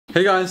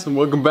Hey guys, and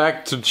welcome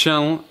back to the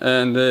channel.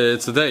 And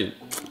today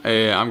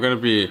I'm gonna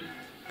be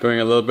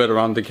going a little bit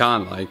around the car,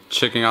 like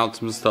checking out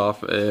some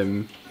stuff.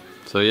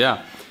 So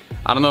yeah,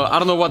 I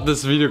don't know what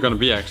this video gonna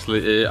be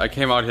actually. I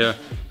came out here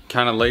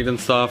kind of late and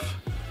stuff,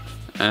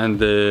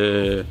 and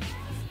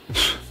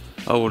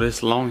oh,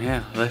 this long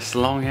hair, my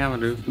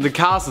dude. The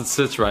car as it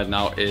sits right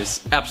now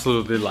is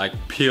absolutely like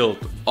peeled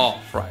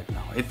off right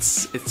now.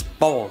 It's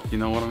bald, you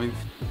know what I mean?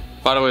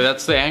 By the way,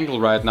 that's the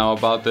angle right now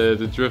about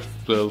the drift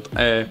build.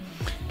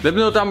 Let me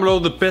know down below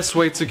the best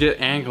way to get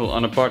angle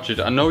on a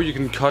budget. I know you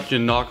can cut your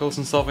knuckles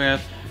and stuff like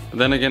that, but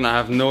then again, I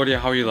have no idea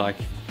how you like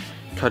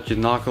cut your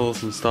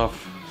knuckles and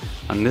stuff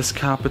on this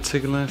car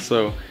particular.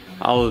 So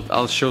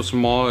I'll show some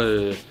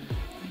more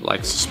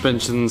like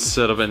suspension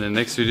setup in the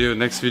next video.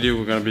 Next video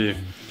we're gonna be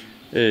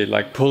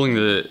like pulling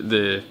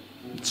the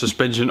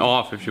suspension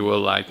off, if you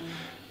will, like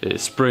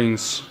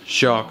springs,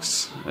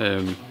 shocks,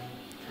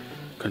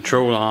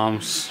 control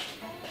arms.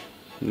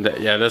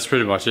 Yeah, that's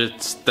pretty much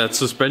it. That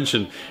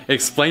suspension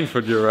explained for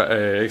you,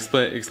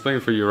 explain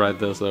for you right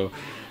there. So,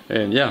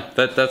 and yeah,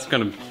 that's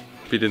gonna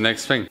be the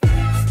next thing.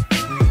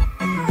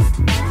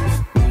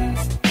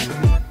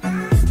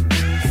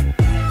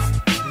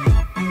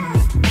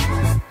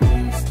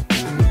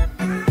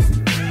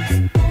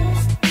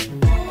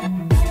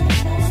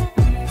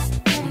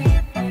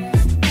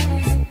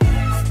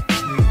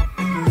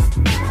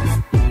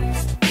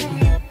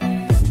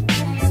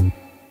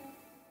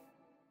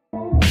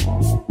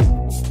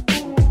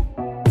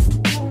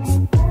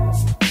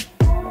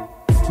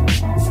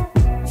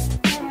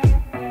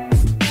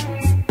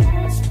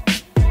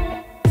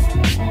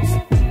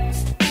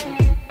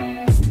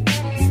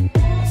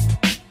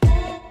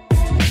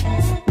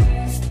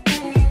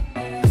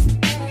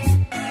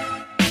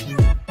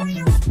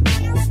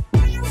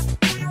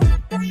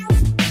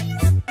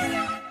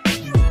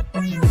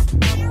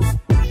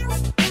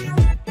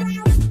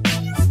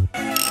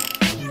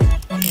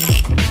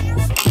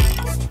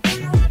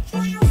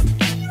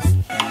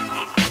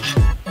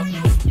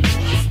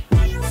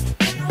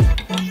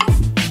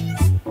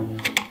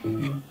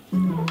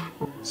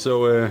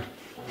 So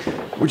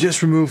we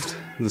just removed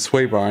the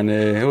sway bar, and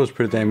it was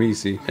pretty damn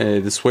easy.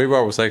 The sway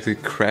bar was actually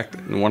cracked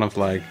in one of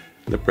like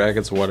the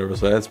brackets or whatever,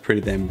 so that's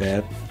pretty damn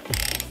bad.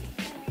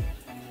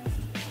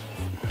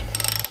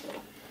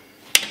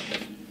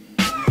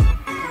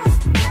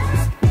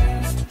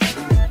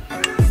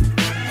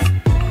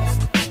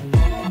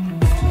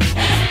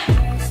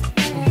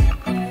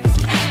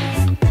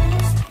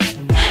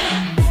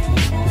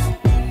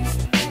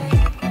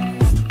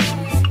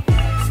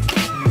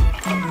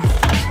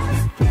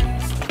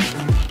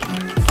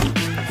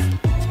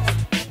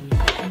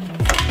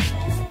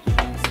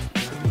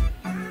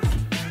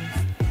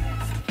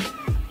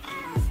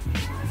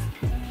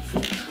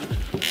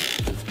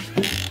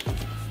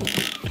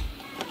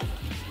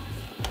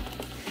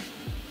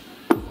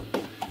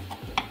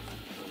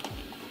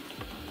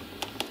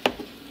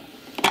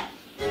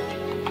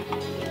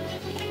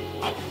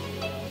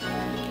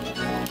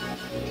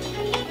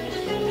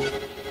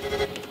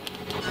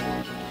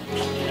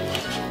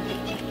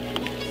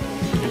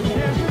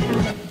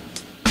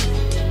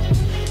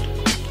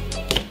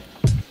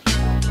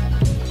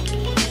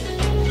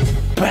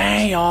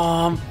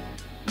 Bam!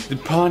 The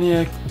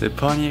Pontiac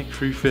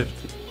 350.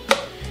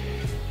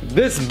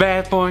 This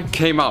bad boy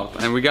came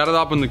out, and we got it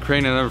up on the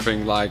crane and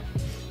everything, like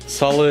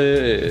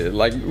solid,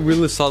 like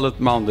really solid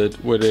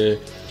mounted with the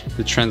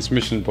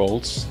transmission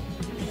bolts,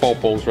 4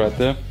 bolts right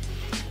there.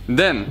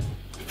 Then,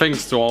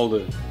 thanks to all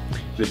the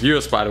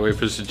viewers, by the way,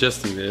 for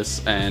suggesting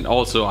this, and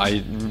also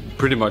I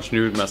pretty much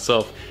knew it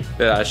myself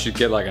that I should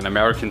get like an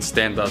American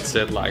standard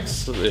set, like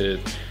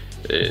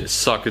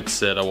socket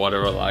set or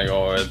whatever, like,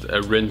 or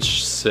a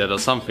wrench set or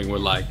something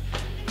with like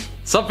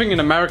something in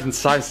American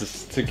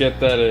sizes to get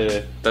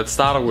that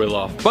starter wheel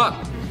off. But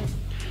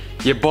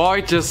your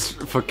boy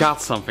just forgot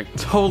something,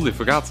 totally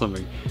forgot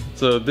something.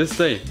 So this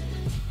day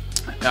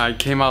I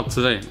came out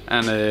today,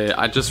 and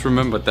I just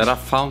remembered that I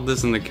found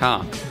this in the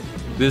car.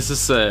 This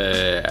is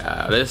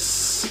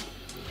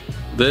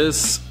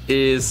this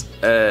is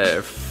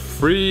a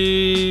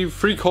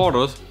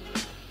 3/4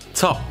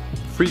 top,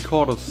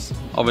 3/4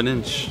 of an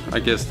inch, I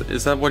guess.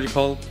 Is that what you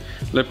call it?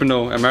 Let me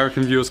know.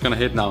 American viewers gonna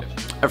hit now.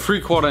 A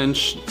 3/4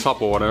 inch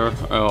top or whatever,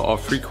 or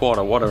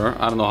 3/4 whatever.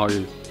 I don't know how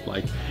you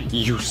like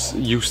use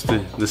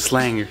the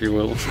slang, if you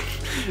will.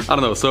 I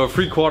don't know. So a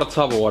 3/4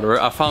 top or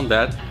whatever. I found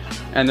that,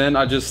 and then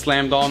I just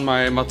slammed on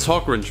my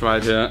torque wrench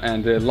right here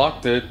and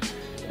locked the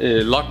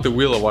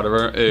wheel or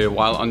whatever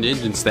while on the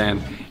engine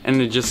stand,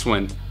 and it just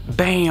went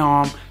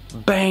bam,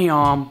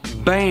 bam,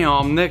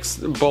 bam,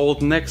 next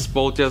bolt,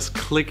 just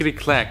clickety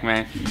clack,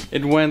 man.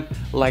 It went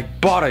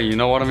like butter, you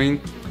know what I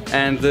mean?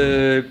 And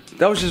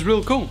that was just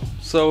real cool.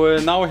 So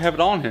now we have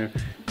it on here,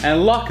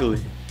 and luckily,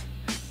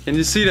 can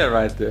you see that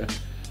right there?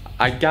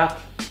 I got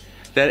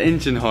that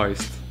engine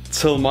hoist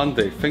till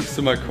Monday, thanks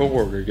to my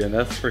coworker again.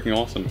 That's freaking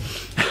awesome.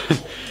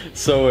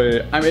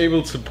 So I'm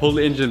able to pull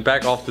the engine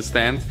back off the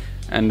stand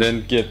and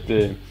then get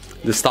the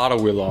starter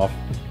wheel off.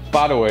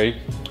 By the way,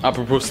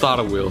 apropos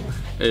starter wheel,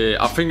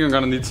 I think I'm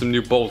gonna need some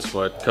new bolts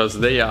for it, because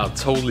they are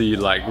totally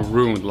like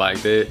ruined.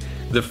 Like the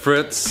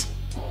threads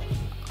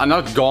are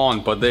not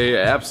gone, but they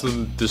are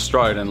absolutely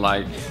destroyed, and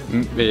like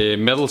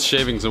metal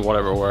shavings and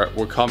whatever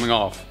were coming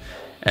off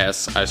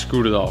as I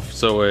screwed it off.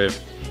 So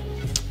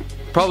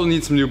probably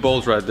need some new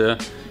bolts right there.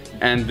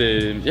 And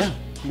yeah,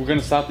 we're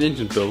gonna start the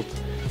engine build.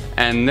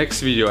 And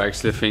next video, I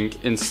actually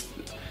think the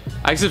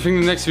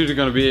next video is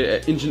gonna be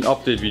an engine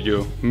update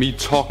video, me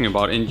talking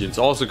about engines.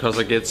 Also because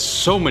I get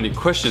so many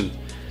questions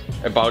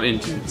about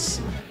engines.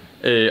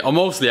 Or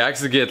mostly I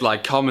actually get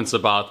like comments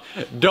about,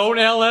 don't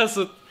LS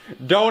it,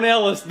 don't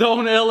LS,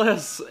 don't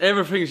LS.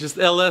 Everything's just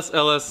LS,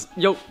 LS.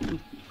 Yo,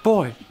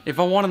 boy, if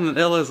I wanted an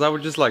LS, I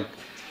would just like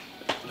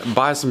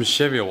buy some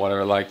Chevy or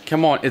whatever. Like,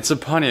 come on, it's a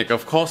Pontiac.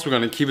 Of course we're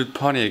gonna keep it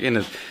Pontiac in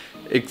it.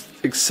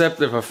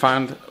 Except if I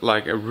find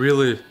like a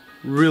really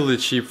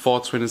cheap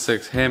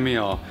 426 Hemi,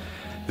 or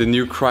the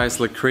new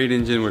Chrysler crate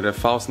engine with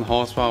 1,000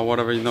 horsepower,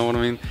 whatever, you know what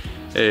I mean.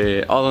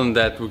 Other than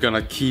that, we're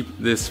gonna keep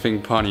this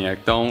thing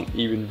Pontiac. Don't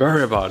even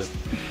worry about it.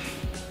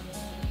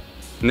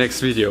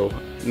 Next video,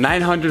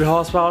 900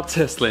 horsepower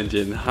Tesla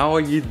engine. How are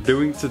you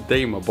doing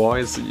today, my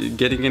boys? You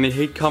getting any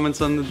hate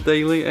comments on the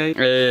daily,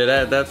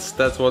 eh?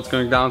 That's what's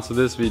going down to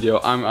this video.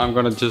 I'm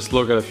gonna just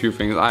look at a few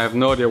things. I have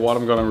no idea what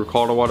I'm gonna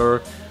record or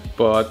whatever,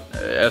 but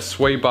a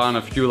sway bar and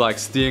a few like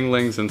steering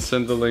links and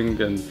center link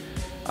and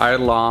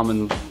idle arm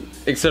and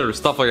etc.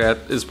 stuff like that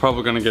is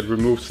probably gonna get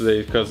removed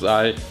today, because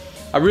I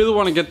really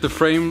want to get the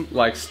frame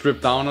like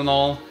stripped down and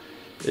all.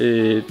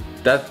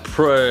 That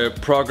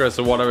progress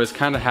or whatever is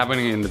kind of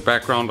happening in the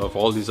background of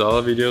all these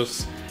other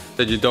videos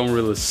that you don't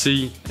really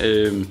see.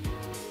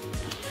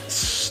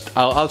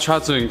 I'll try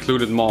to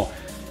include it more.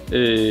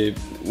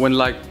 When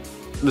like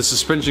the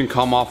suspension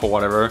come off or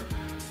whatever,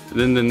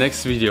 then the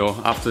next video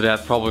after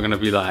that probably gonna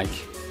be like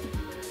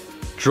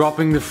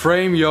dropping the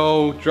frame,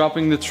 yo,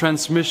 dropping the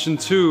transmission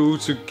too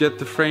to get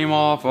the frame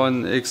off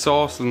on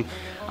exhaust and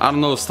I don't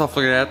know, stuff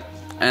like that.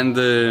 And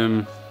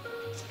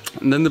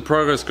then the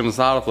progress is gonna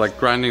start off like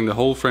grinding the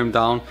whole frame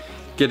down,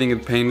 getting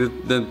it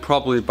painted. Then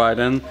probably by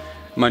then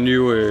my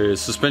new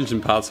suspension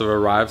parts have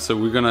arrived, so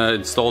we're gonna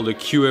install the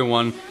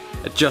QA1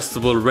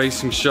 adjustable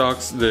racing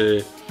shocks,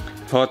 the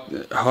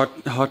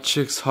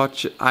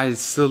I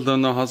still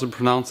don't know how to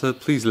pronounce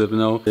it, please let me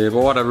know. But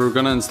whatever, we're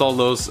gonna install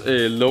those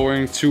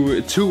lowering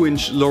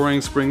 2-inch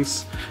lowering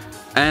springs.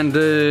 And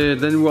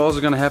then we're also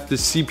gonna have the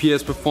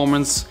CPS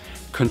Performance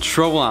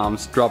control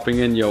arms dropping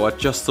in, yo,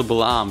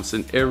 adjustable arms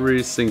in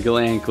every single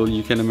angle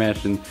you can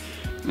imagine.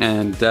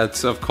 And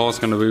that's of course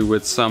gonna be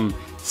with some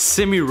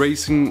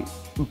semi-racing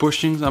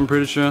bushings, I'm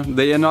pretty sure.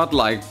 They are not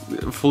like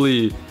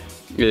fully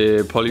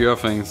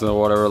polyurethanes or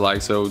whatever,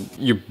 like, so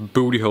your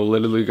booty hole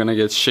literally gonna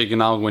get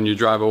shaken out when you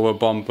drive over a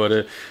bump,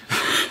 but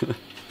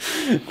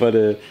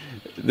they're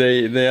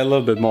a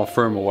little bit more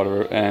firm or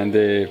whatever. And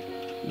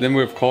then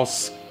we of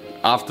course,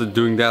 after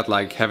doing that,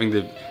 like having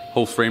the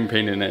whole frame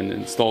painted and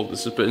installed the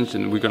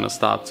suspension, we're gonna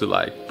start to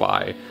like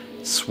buy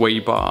sway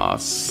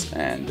bars,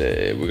 and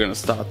we're gonna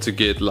start to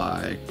get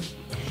like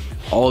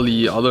all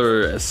the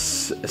other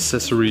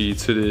accessory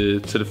to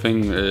the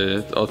thing,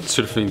 or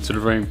to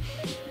the frame.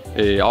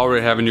 I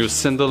already have a new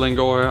center link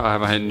over here. I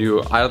have a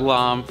new idle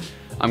arm.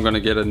 I'm gonna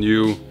get a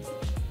new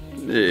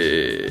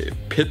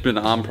pitman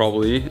arm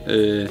probably.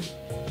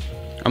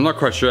 I'm not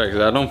quite sure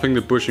actually. I don't think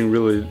the bushing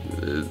really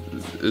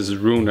is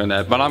ruined on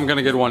that, but I'm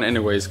gonna get one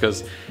anyways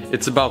because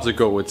it's about to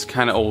go. It's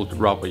kind of old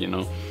rubber, you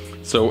know.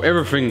 So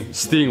everything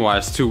steering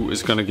wise too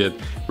is gonna get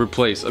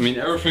replaced. I mean,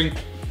 everything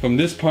from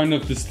this point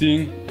of the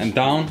steering and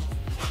down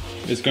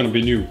is gonna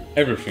be new.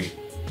 Everything,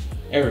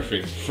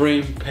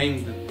 frame,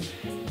 paint.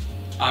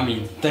 I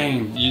mean,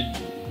 damn,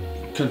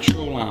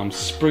 control arms,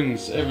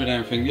 springs, every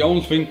damn thing. The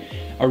only thing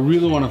I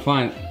really want to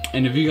find,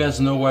 and if you guys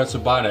know where to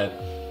buy that,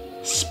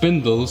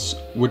 spindles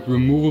with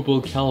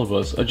removable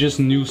calipers, or just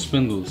new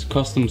spindles,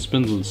 custom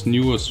spindles,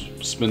 newer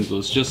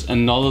spindles, just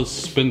another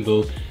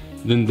spindle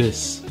than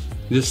this.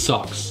 This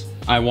sucks.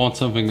 I want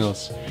something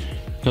else.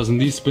 Because in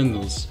these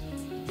spindles,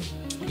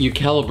 your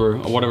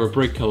caliper, or whatever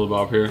brake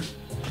caliper up here,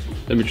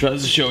 let me try to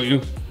show you.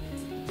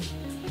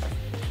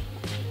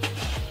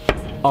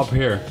 Up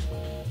here,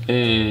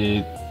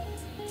 is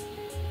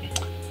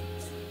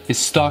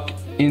stuck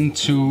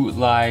into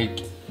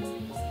like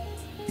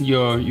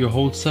your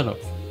whole setup,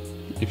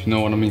 if you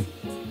know what I mean.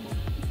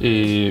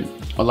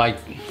 Or like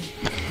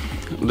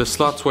the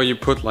slots where you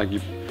put like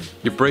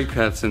your brake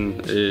pads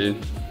in,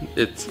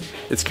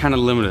 it's kind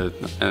of limited,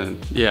 and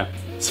yeah.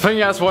 So thank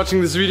you guys for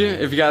watching this video.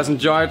 If you guys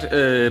enjoyed,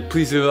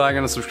 please leave a like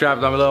and a subscribe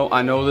down below.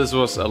 I know this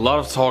was a lot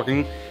of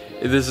talking.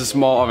 This is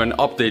more of an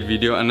update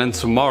video, and then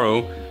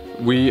tomorrow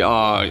we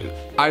are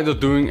either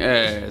doing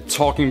a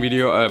talking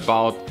video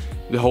about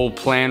the whole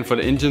plan for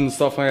the engine and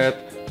stuff like that,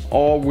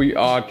 or we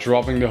are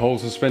dropping the whole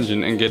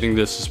suspension and getting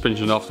the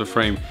suspension off the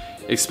frame.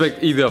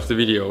 Expect either of the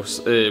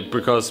videos,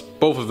 because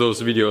both of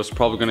those videos are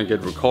probably gonna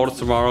get recorded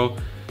tomorrow.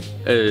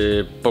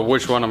 But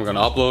which one I'm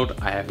gonna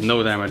upload, I have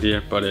no damn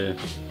idea. But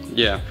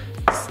yeah,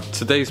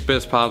 today's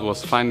best part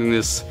was finding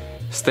this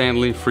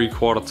Stanley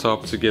 3/4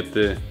 top to get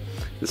the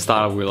the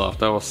starter wheel off.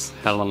 That was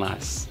hella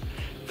nice.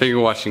 Thank you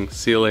for watching.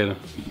 See you later.